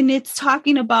 And it's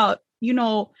talking about, you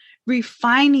know,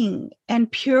 refining and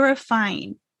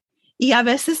purifying. Y a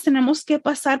veces tenemos que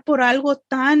pasar por algo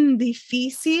tan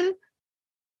difícil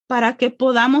para que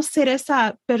podamos ser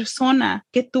esa persona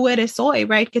que tú eres hoy,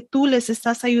 right? Que tú les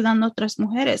estás ayudando a otras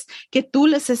mujeres, que tú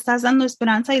les estás dando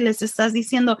esperanza y les estás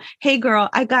diciendo, hey girl,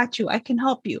 I got you, I can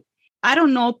help you. I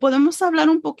don't know, podemos hablar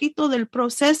un poquito del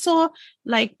proceso,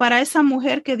 like, para esa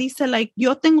mujer que dice, like,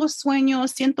 yo tengo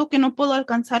sueños, siento que no puedo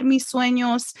alcanzar mis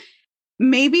sueños,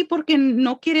 maybe porque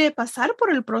no quiere pasar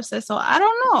por el proceso. I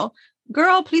don't know.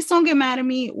 girl, please don't get mad at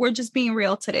me. We're just being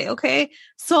real today, okay?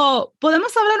 So,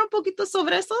 ¿podemos hablar un poquito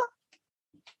sobre eso?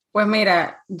 Pues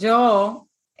mira, yo,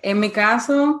 en mi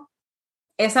caso,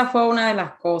 esa fue una de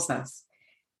las cosas.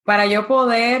 Para yo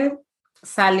poder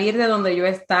salir de donde yo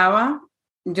estaba,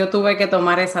 yo tuve que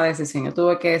tomar esa decisión. Yo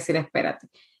tuve que decir, espérate.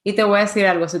 Y te voy a decir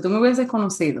algo. Si tú me hubieses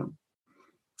conocido,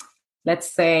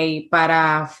 let's say,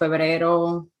 para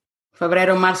febrero,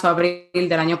 marzo, abril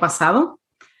del año pasado,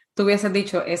 tú hubieses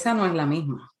dicho, esa no es la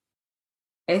misma.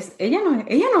 Ella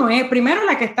no es, primero,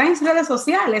 la que está en redes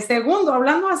sociales, segundo,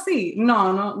 hablando así.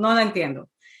 No la entiendo.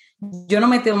 Yo no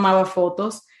me tomaba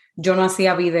fotos, yo no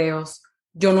hacía videos,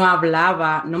 yo no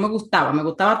hablaba, no me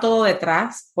gustaba todo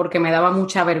detrás porque me daba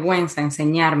mucha vergüenza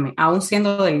enseñarme, aún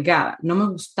siendo delgada, no me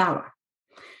gustaba.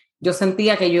 Yo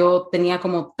sentía que yo tenía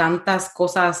como tantas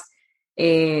cosas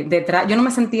detrás, yo no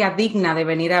me sentía digna de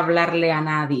venir a hablarle a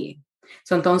nadie.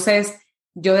 Entonces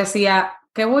yo decía,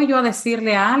 ¿qué voy yo a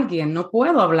decirle a alguien? No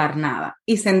puedo hablar nada.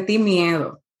 Y sentí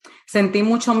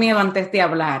mucho miedo antes de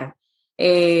hablar.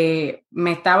 Yo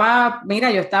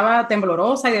estaba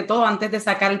temblorosa y de todo antes de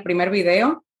sacar el primer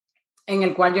video en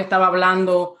el cual yo estaba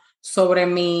hablando sobre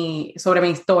mi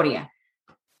historia.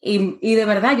 Y de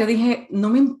verdad yo dije, no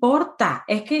me importa.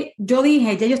 Es que yo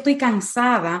dije, ya yo estoy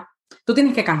cansada. Tú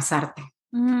tienes que cansarte.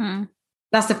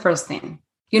 That's the first thing.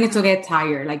 You need to get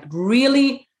tired, like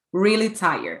really, really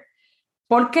tired.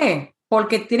 ¿Por qué?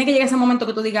 Porque tiene que llegar ese momento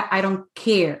que tú digas, I don't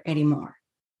care anymore.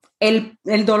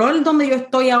 El dolor donde yo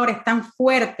estoy ahora es tan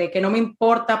fuerte que no me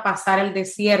importa pasar el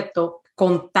desierto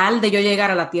con tal de yo llegar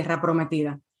a la tierra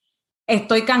prometida.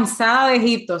 Estoy cansada de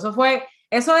Egipto.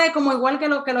 Eso es como igual que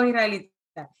los israelitas.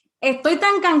 Estoy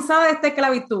tan cansada de esta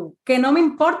esclavitud que no me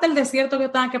importa el desierto que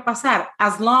yo tenga que pasar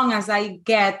as long as I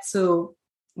get to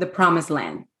the promised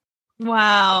land.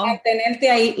 Wow. Mantenerte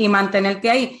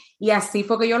ahí. Y así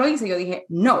fue que yo lo hice. Yo dije,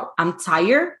 no, I'm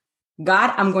tired.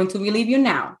 God, I'm going to believe you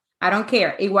now. I don't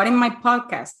care. Igual en my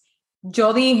podcast,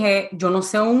 yo dije, yo no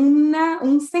sé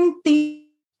un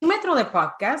centímetro de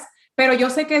podcast, pero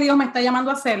yo sé que Dios me está llamando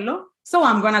a hacerlo, so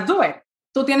I'm gonna do it.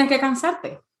 Tú tienes que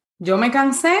cansarte. Yo me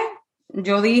cansé,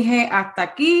 yo dije, hasta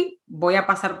aquí, voy a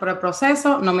pasar por el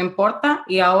proceso, no me importa,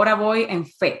 y ahora voy en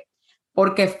fe,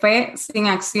 porque fe sin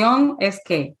acción es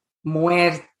 ¿qué?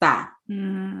 Muerta.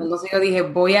 Entonces yo dije,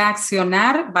 voy a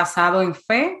accionar basado en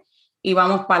fe y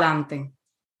vamos para adelante.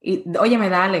 Y óyeme,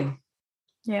 dale.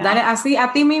 Yeah. Dale así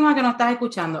a ti misma que nos estás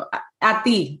escuchando. A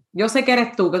ti. Yo sé que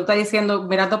eres tú, que tú estás diciendo,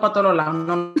 mirando para todos lados.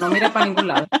 No mires para ningún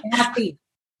lado. Es a ti.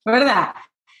 ¿Verdad?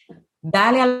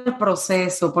 Dale al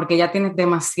proceso porque ya tienes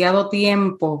demasiado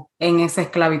tiempo en esa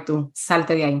esclavitud.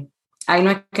 Salte de ahí. Ahí no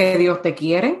es que Dios te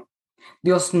quiere.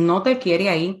 Dios no te quiere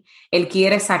ahí. Él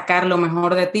quiere sacar lo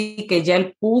mejor de ti que ya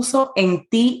Él puso en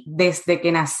ti desde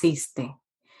que naciste.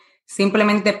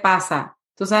 Simplemente pasa.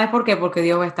 ¿Tú sabes por qué? Porque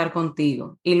Dios va a estar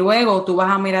contigo. Y luego tú vas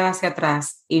a mirar hacia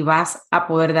atrás y vas a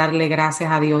poder darle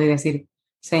gracias a Dios y decir,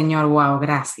 Señor, wow,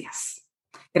 gracias.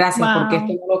 Gracias porque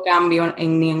esto no lo cambio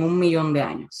ni en 1,000,000 de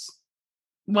años.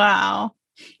 Wow.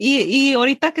 Y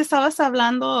ahorita que estabas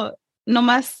hablando,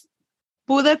 nomás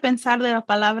pude pensar de la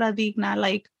palabra digna,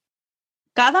 like,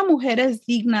 cada mujer es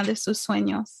digna de sus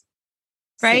sueños,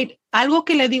 right? Sí. Algo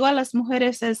que le digo a las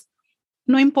mujeres es,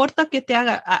 no importa que te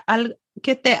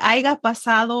haya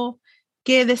pasado,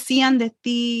 qué decían de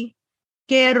ti,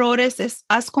 qué errores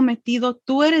has cometido,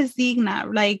 tú eres digna.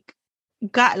 Like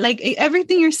God, like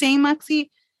everything you're saying,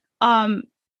 Maxy,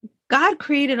 God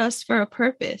created us for a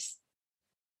purpose.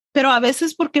 Pero a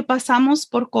veces porque pasamos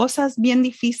por cosas bien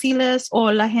difíciles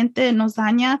o la gente nos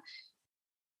daña,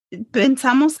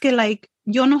 pensamos que like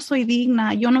yo no soy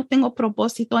digna, yo no tengo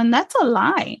propósito, and that's a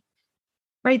lie.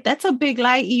 Right, that's a big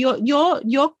lie. Y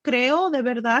yo creo de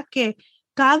verdad que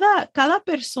cada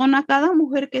persona, cada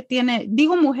mujer que tiene,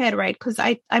 digo mujer, right, because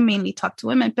I mainly talk to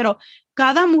women, pero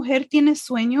cada mujer tiene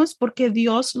sueños porque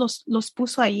Dios los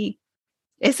puso allí.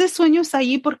 Ese sueño es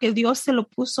allí porque Dios se lo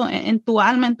puso en tu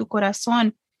alma, en tu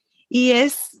corazón, y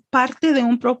es parte de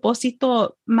un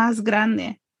propósito más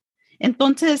grande.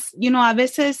 Entonces, a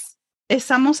veces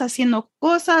estamos haciendo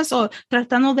cosas o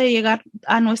tratando de llegar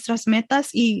a nuestras metas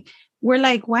y we're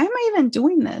like, why am I even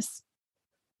doing this?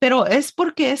 Pero es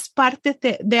porque es parte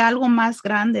de algo más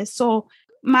grande. So,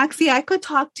 Maxy, I could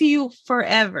talk to you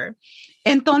forever.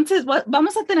 Entonces,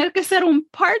 vamos a tener que hacer un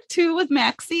part 2 with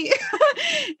Maxy.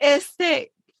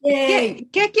 ¿Qué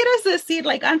quieres decir?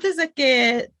 Like, antes de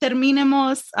que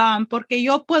terminemos, porque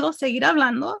yo puedo seguir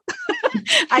hablando.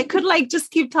 I could like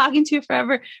just keep talking to you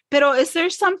forever. Pero is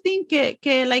there something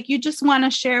que like you just want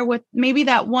to share with maybe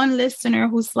that one listener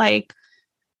who's like,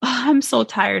 oh, I'm so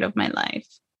tired of my life,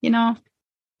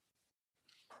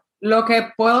 Lo que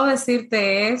puedo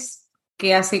decirte es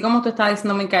que así como tú estás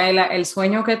diciendo, Micaela, el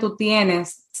sueño que tú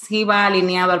tienes sí va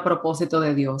alineado al propósito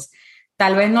de Dios.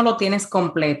 Tal vez no lo tienes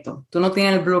completo, tú no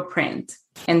tienes el blueprint,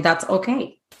 and that's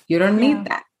okay. You don't need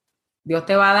that. Dios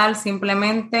te va a dar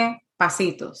simplemente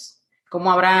pasitos,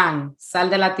 como Abraham, sal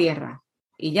de la tierra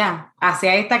y ya,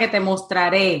 hacia esta que te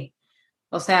mostraré.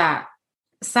 O sea,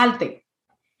 salte.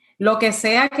 Lo que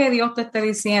sea que Dios te esté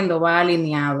diciendo va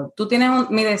alineado. Tú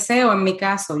tienes mi deseo, en mi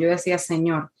caso, yo decía,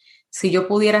 Señor, si yo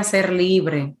pudiera ser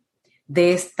libre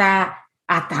de esta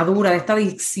atadura, de esta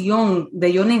adicción,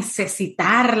 de yo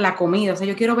necesitar la comida. O sea,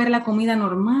 yo quiero ver la comida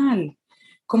normal,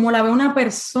 como la ve una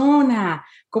persona,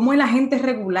 como es la gente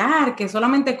regular, que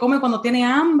solamente come cuando tiene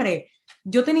hambre.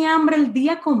 Yo tenía hambre el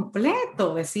día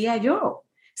completo, decía yo. O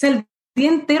sea, el día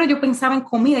entero yo pensaba en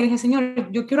comida y dije,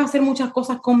 Señor, yo quiero hacer muchas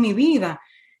cosas con mi vida.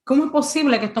 ¿Cómo es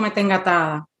posible que esto me tenga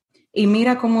atada? Y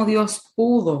mira cómo Dios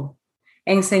pudo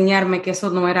enseñarme que eso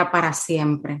no era para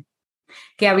siempre,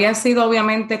 que había sido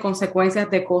obviamente consecuencias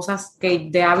de cosas,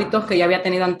 de hábitos que yo había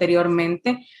tenido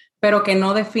anteriormente, pero que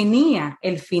no definía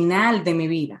el final de mi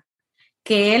vida,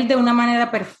 que Él de una manera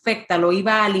perfecta lo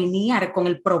iba a alinear con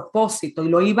el propósito y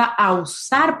lo iba a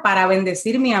usar para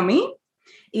bendecirme a mí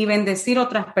y bendecir a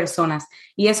otras personas.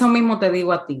 Y eso mismo te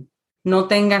digo a ti, no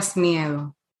tengas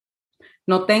miedo.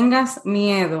 No tengas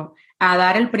miedo a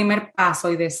dar el primer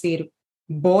paso y decir,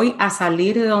 voy a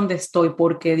salir de donde estoy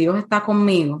porque Dios está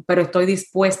conmigo, pero estoy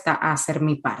dispuesta a hacer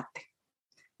mi parte.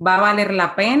 Va a valer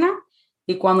la pena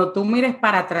y cuando tú mires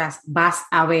para atrás vas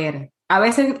a ver. A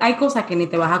veces hay cosas que ni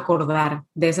te vas a acordar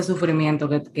de ese sufrimiento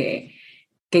que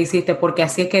hiciste, porque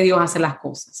así es que Dios hace las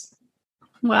cosas.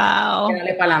 Wow.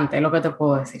 Dale para adelante, es lo que te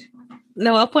puedo decir.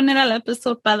 Le voy a poner al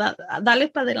episodio para darle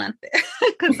para adelante,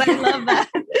 because I love that.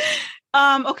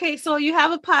 Okay, so you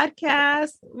have a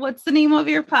podcast. What's the name of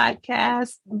your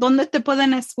podcast? ¿Dónde te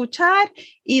pueden escuchar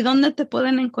y dónde te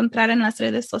pueden encontrar en las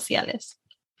redes sociales?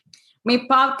 Mi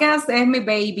podcast es mi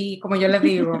baby, como yo le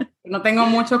digo. No tengo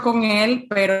mucho con él,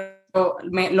 pero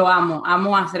lo amo.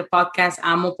 Amo hacer podcast,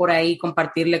 amo por ahí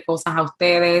compartirle cosas a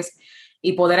ustedes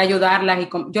y poder ayudarlas.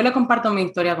 Yo le comparto mi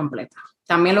historia completa.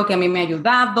 También lo que a mí me ha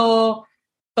ayudado,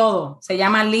 todo. Se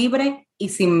llama Libre y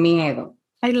Sin Miedo.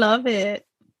 I love it.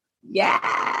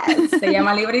 Yes, se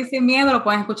llama Libre y Sin Miedo, lo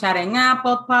pueden escuchar en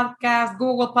Apple Podcasts,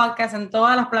 Google Podcasts, en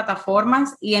todas las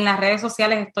plataformas, y en las redes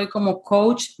sociales estoy como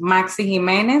Coach Maxy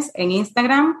Jimenez en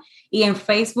Instagram y en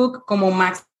Facebook como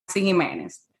Maxy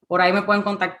Jimenez. Por ahí me pueden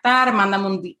contactar, mándame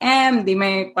un DM,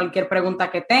 dime cualquier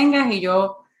pregunta que tengas y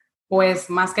yo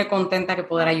pues más que contenta que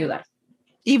poder ayudar.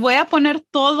 Y voy a poner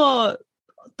todas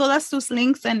tus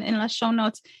links en las show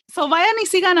notes. So vayan y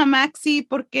sigan a Maxy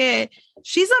porque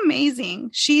she's amazing.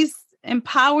 She's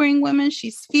empowering women.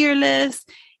 She's fearless.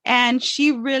 And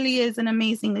she really is an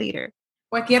amazing leader.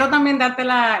 Pues quiero también darte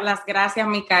las gracias,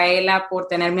 Micaela, por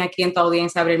tenerme aquí en tu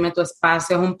audiencia, abrirme tu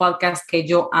espacio. Es un podcast que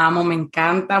yo amo, me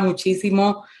encanta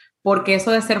muchísimo, porque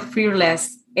eso de ser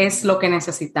fearless es lo que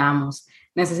necesitamos.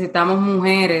 Necesitamos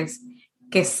mujeres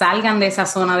que salgan de esa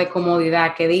zona de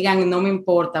comodidad, que digan, no me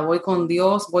importa, voy con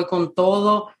Dios, voy con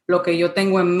todo, lo que yo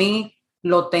tengo en mí,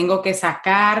 lo tengo que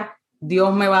sacar,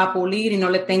 Dios me va a pulir y no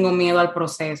le tengo miedo al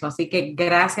proceso. Así que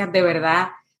gracias de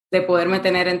verdad de poderme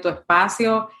tener en tu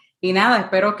espacio y nada,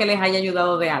 espero que les haya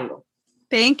ayudado de algo.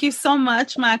 Thank you so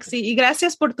much, Maxy. Y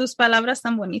gracias por tus palabras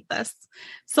tan bonitas.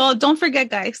 So don't forget,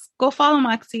 guys, go follow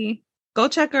Maxy. Go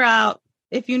check her out.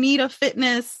 If you need a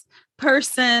fitness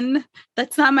person,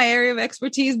 that's not my area of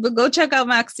expertise, but go check out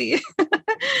Maxy.